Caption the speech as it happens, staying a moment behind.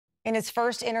In his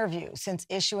first interview since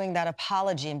issuing that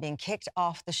apology and being kicked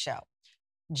off the show,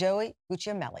 Joey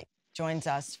Gugliemelli joins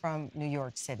us from New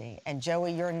York City. And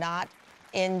Joey, you're not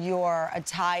in your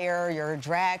attire, your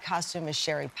drag costume is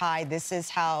Sherry Pie. This is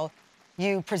how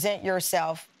you present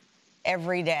yourself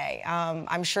every day.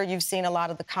 I'm sure you've seen a lot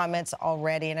of the comments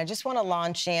already, and I just want to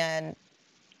launch in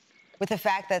with the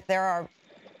fact that there are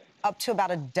up to about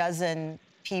a dozen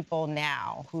people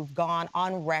now who've gone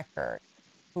on record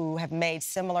who have made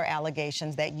similar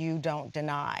allegations that you don't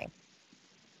deny.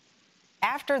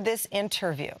 After this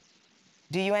interview,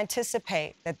 do you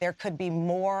anticipate that there could be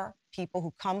more people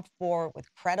who come forward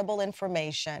with credible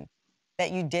information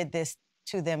that you did this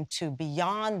to them to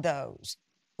beyond those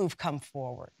who've come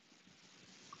forward?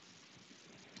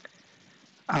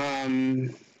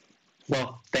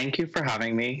 Well, thank you for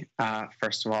having me.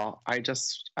 First of all, I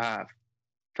just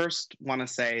first want to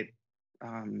say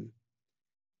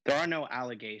there are no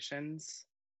allegations.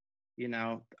 You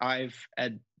know, I've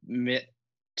admit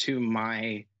to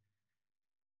my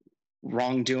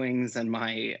wrongdoings and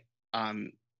my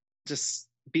just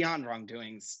beyond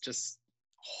wrongdoings, just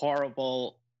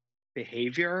horrible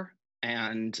behavior.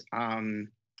 And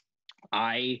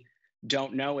I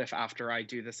don't know if after I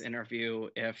do this interview,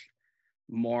 if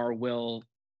more will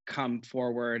come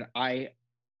forward.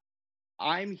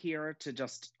 I'm here to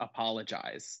just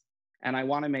apologize. And I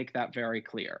want to make that very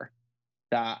clear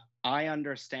that I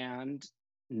understand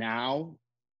now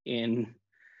in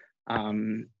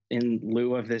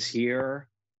lieu of this year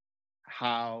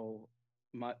how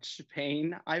much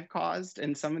pain I've caused.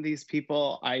 And some of these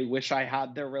people, I wish I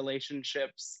had their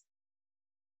relationships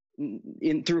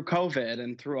through COVID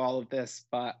and through all of this,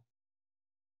 but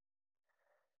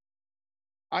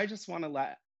I just want to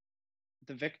let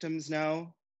the victims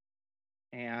know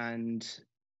and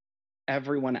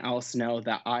everyone else know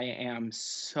that I am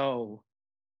so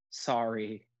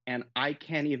sorry. And I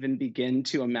can't even begin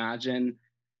to imagine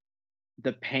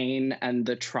the pain and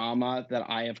the trauma that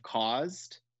I have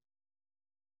caused.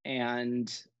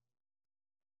 And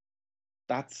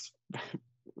that's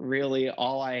really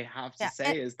all I have to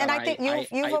say is that I think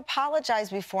you've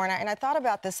apologized before, and I thought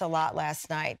about this a lot last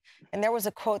night. And there was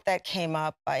a quote that came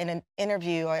up in an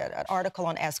interview, an article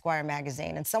on Esquire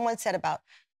magazine, and someone said about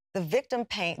the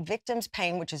victim's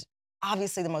pain, which is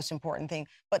obviously the most important thing,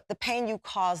 but the pain you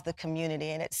caused the community.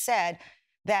 And it said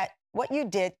that what you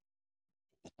did,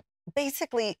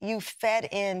 basically, you fed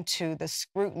into the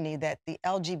scrutiny that the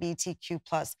LGBTQ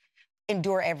plus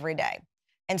endure every day.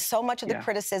 And so much of the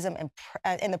criticism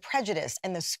and the prejudice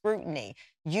and the scrutiny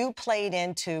you played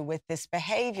into with this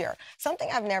behavior. Something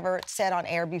I've never said on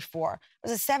air before. I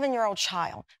was a 7-year-old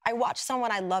child. I watched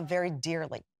someone I love very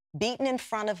dearly beaten in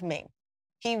front of me.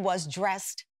 He was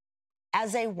dressed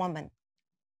as a woman.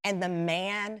 And the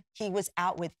man he was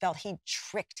out with felt he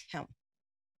tricked him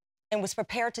and was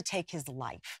prepared to take his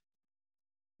life.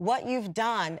 What you've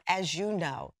done, as you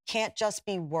know, can't just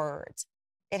be words.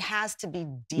 It has to be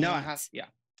deeds. No, it has,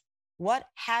 What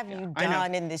have you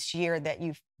done in this year that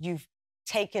you've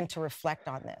taken to reflect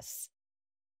on this?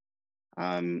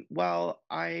 Well,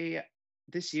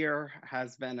 this year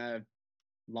has been a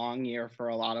long year for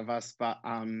a lot of us, but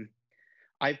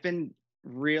I've been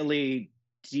really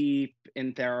deep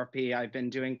in therapy. I've been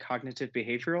doing cognitive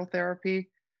behavioral therapy,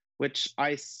 which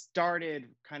I started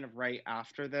kind of right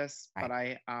after this, but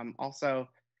I also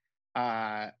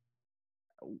have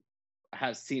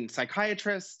seen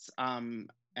psychiatrists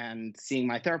and seeing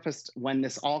my therapist when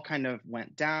this all kind of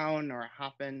went down or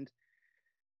happened.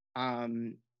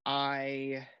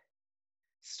 I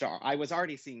was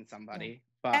already seeing somebody,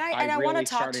 but I really want to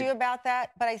talk to you about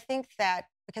that, but I think that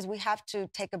because we have to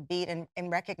take a beat and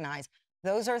recognize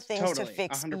those are things to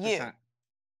fix 100%. you.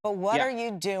 But what are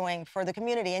you doing for the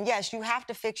community? And yes, you have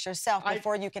to fix yourself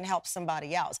before you can help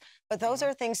somebody else. But those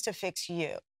are things to fix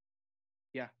you.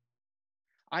 Yeah.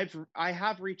 I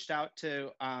have reached out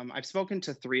to, I've spoken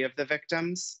to 3 of the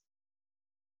victims.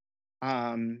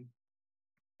 And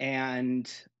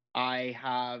I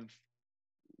have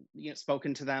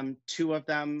spoken to them. 2 of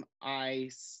them I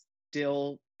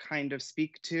still kind of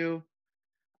speak to.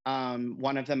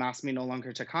 One of them asked me no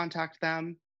longer to contact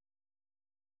them.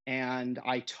 And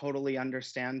I totally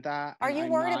understand that. Are you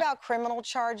worried about criminal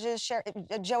charges,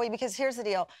 Joey? Because here's the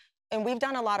deal. And we've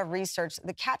done a lot of research.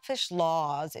 The catfish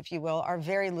laws, if you will, are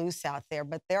very loose out there,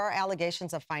 but there are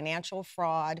allegations of financial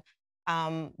fraud.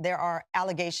 There are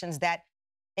allegations that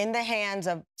in the hands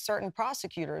of certain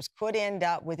prosecutors could end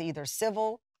up with either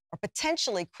civil or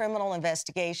potentially criminal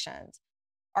investigations.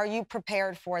 Are you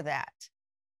prepared for that?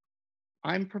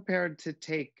 I'm prepared to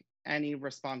take any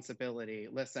responsibility.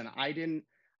 Listen,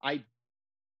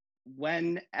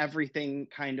 when everything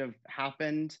kind of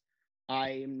happened,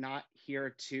 I'm not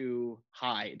here to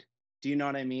hide. Do you know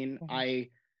what I mean? Mhm.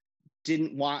 I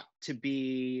didn't want to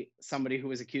be somebody who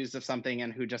was accused of something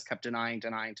and who just kept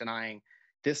denying.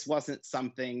 This wasn't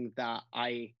something that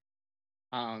I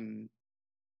um,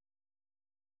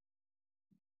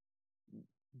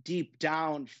 deep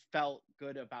down felt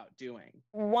good about doing.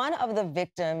 One of the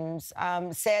victims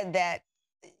said that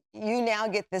you now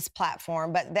get this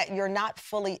platform, but that you're not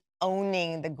fully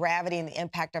owning the gravity and the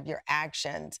impact of your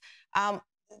actions. Um,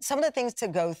 some of the things to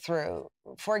go through,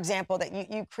 for example,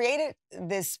 that you created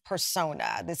this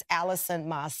persona, this Allison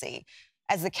Massey,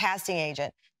 as the casting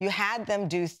agent. You had them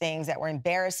do things that were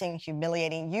embarrassing,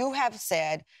 humiliating. You have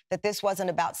said that this wasn't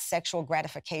about sexual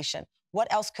gratification.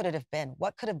 What else could it have been?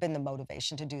 What could have been the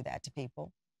motivation to do that to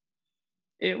people?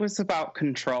 It was about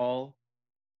control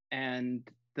and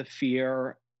the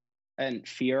fear.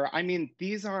 I mean,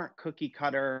 these aren't cookie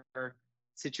cutter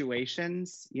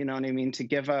situations. You know what I mean? To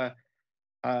give a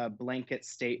blanket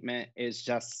statement is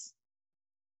just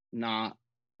not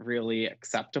really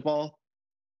acceptable.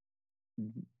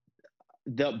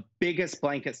 The biggest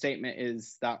blanket statement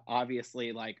is that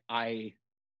obviously, like, I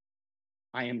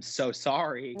am so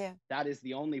sorry. Yeah. That is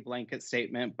the only blanket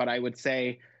statement. But I would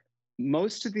say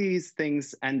most of these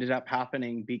things ended up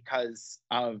happening because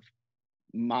of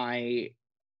my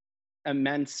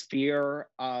immense fear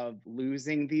of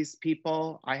losing these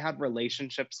people. I had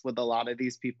relationships with a lot of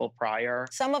these people prior.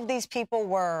 Some of these people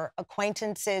were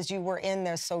acquaintances. You were in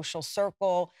their social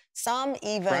circle. Some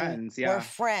even Friends, were yeah,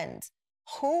 friends.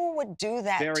 Who would do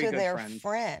that very to good their friends.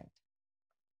 friend?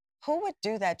 Who would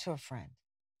do that to a friend?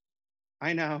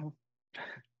 I know.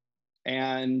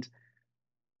 And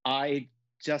I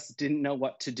just didn't know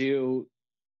what to do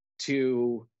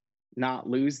to not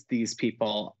lose these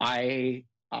people.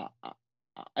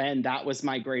 And that was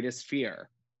my greatest fear.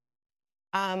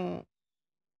 Um,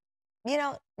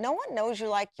 no one knows you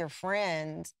like your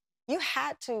friends. You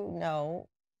had to know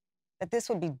that this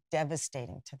would be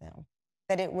devastating to them.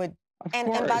 That it would, Of and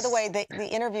by the way, course. the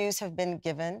interviews have been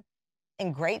given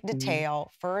in great Mhm.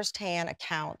 detail, firsthand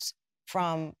accounts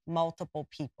from multiple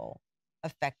people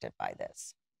affected by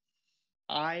this.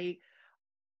 I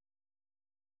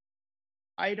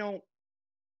I don't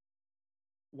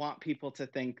want people to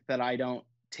think that I don't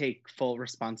take full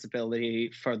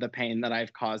responsibility for the pain that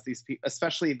I've caused these people,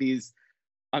 especially these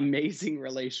amazing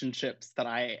relationships that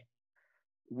I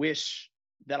wish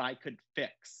that I could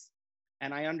fix.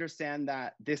 And I understand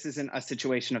that this isn't a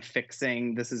situation of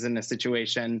fixing. This isn't a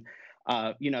situation,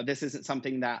 this isn't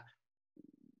something that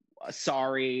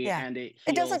sorry Yeah. and it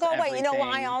It doesn't heals go away. You know why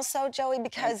everything. also, Joey? And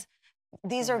Because go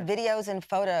these are ahead. videos and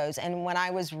photos. And when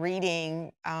I was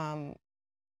reading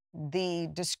the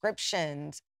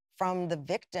descriptions from the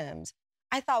victims,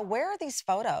 I thought, where are these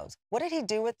photos? What did he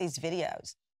do with these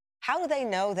videos? How do they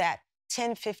know that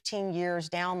 10, 15 years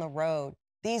down the road,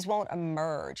 these won't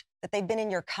emerge, that they've been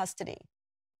in your custody?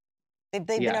 They've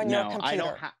been Yeah, on your no, I don't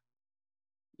computer. have.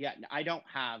 Yeah, I don't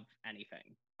have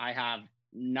anything. I have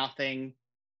nothing.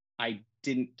 I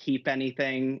didn't keep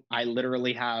anything. I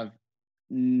literally have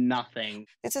nothing.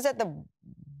 This is at the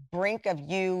brink of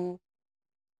you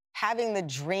having the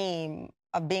dream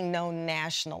of being known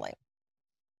nationally.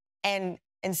 And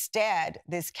instead,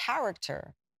 this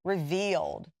character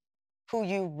revealed who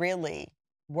you really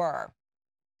were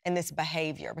in this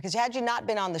behavior. Because had you not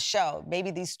been on the show,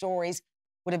 maybe these stories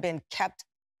would have been kept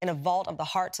in a vault of the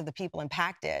hearts of the people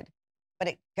impacted, but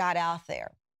it got out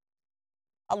there.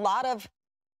 A lot of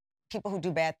people who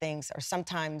do bad things are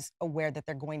sometimes aware that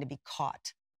they're going to be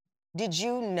caught. Did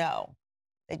you know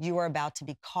that you were about to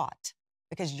be caught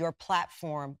because your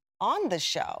platform on the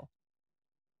show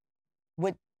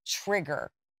would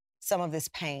trigger some of this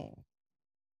pain?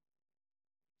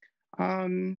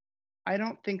 Um, I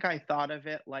don't think I thought of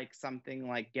it like something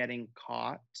like getting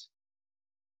caught.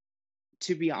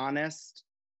 To be honest,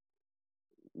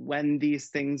 when these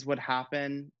things would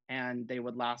happen and they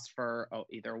would last for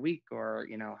either a week or,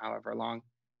 however long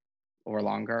or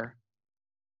longer,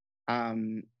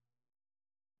 um,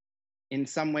 in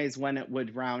some ways, when it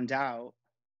would round out,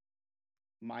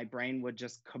 my brain would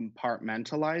just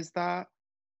compartmentalize that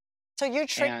So you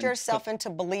tricked and put. yourself into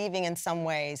believing in some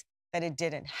ways that it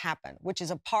didn't happen, which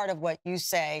is a part of what you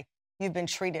say you've been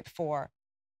treated for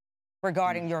Mm,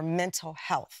 regarding your mental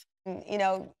health.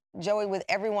 Joey, with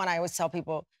everyone, I always tell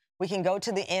people we can go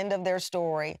to the end of their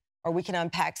story or we can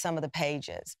unpack some of the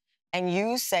pages. And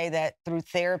you say that through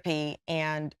therapy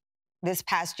and this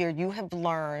past year, you have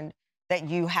learned that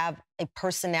you have a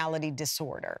personality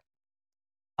disorder.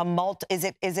 Is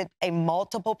it a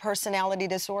multiple personality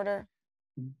disorder?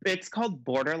 It's called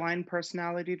borderline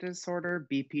personality disorder,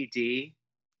 BPD.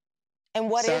 And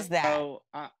what is that? So,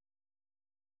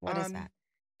 What is um, that?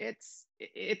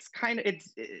 it's kind of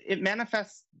it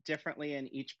manifests differently in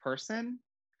each person,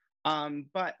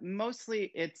 but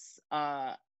mostly it's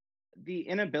the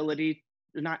inability,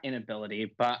 not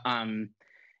inability, but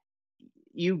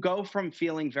you go from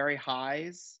feeling very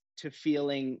highs to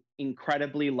feeling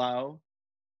incredibly low.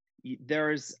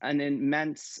 There's an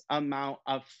immense amount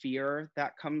of fear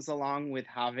that comes along with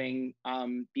having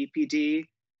BPD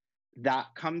that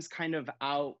comes kind of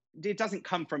out. It doesn't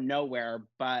come from nowhere,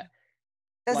 but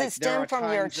Does it like there stem are from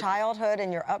your times that, childhood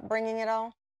and your upbringing at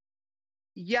all?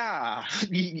 yeah,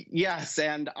 yes,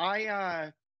 and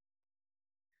I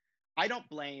don't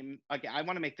blame. Okay, I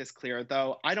want to make this clear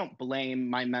though. I don't blame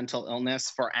my mental illness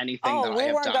for anything that Oh, I we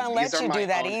have weren't going done. to These let are you my do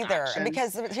that own either. actions.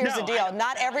 Because here's the No, I deal. don't.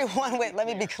 Not I just want everyone, to be wait, let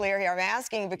me be clear. clear here. I'm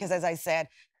asking because, as I said,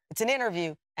 it's an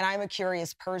interview and I'm a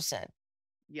curious person.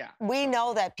 Yeah, We know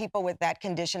totally. that people with that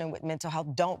condition and with mental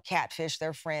health don't catfish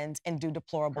their friends and do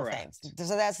deplorable things. Correct.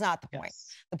 So that's not the point. Yes.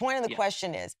 The point of the Yeah.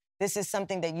 question is this is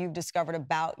something that you've discovered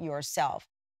about yourself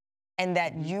and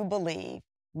that Hmm. you believe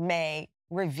may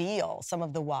reveal some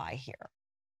of the why here.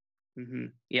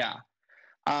 Yeah.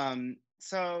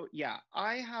 So yeah,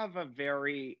 I have a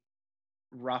very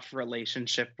rough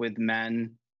relationship with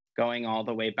men going all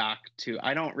the way back to,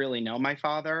 I don't really know my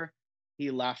father.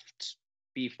 He left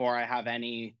before I have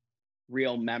any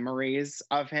real memories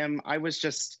of him. I was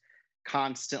just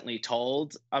constantly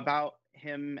told about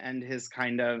him and his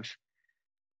kind of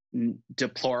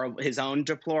deplorable, his own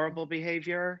deplorable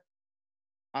behavior.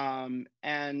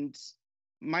 And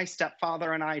my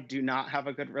stepfather and I do not have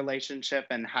a good relationship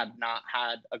and had not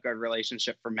had a good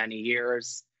relationship for many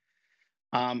years.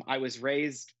 I was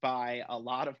raised by a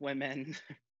lot of women,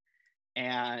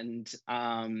 and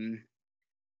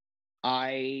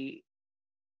I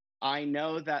I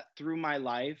know that through my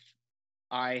life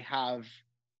I have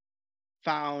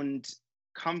found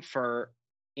comfort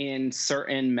in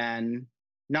certain men,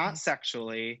 not Right.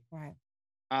 sexually, Right.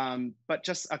 but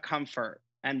just a comfort.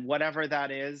 And whatever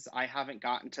that is, I haven't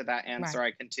gotten to that Right. answer.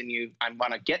 I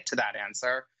want to get to that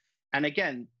answer. And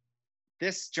again,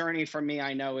 this journey for me,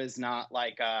 I know is not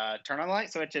like turn on the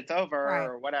light switch, it's over Right.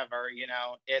 or whatever.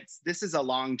 This is a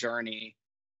long journey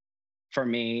for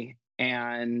me.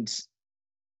 And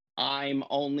I'm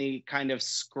only kind of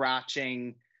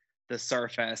scratching the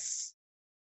surface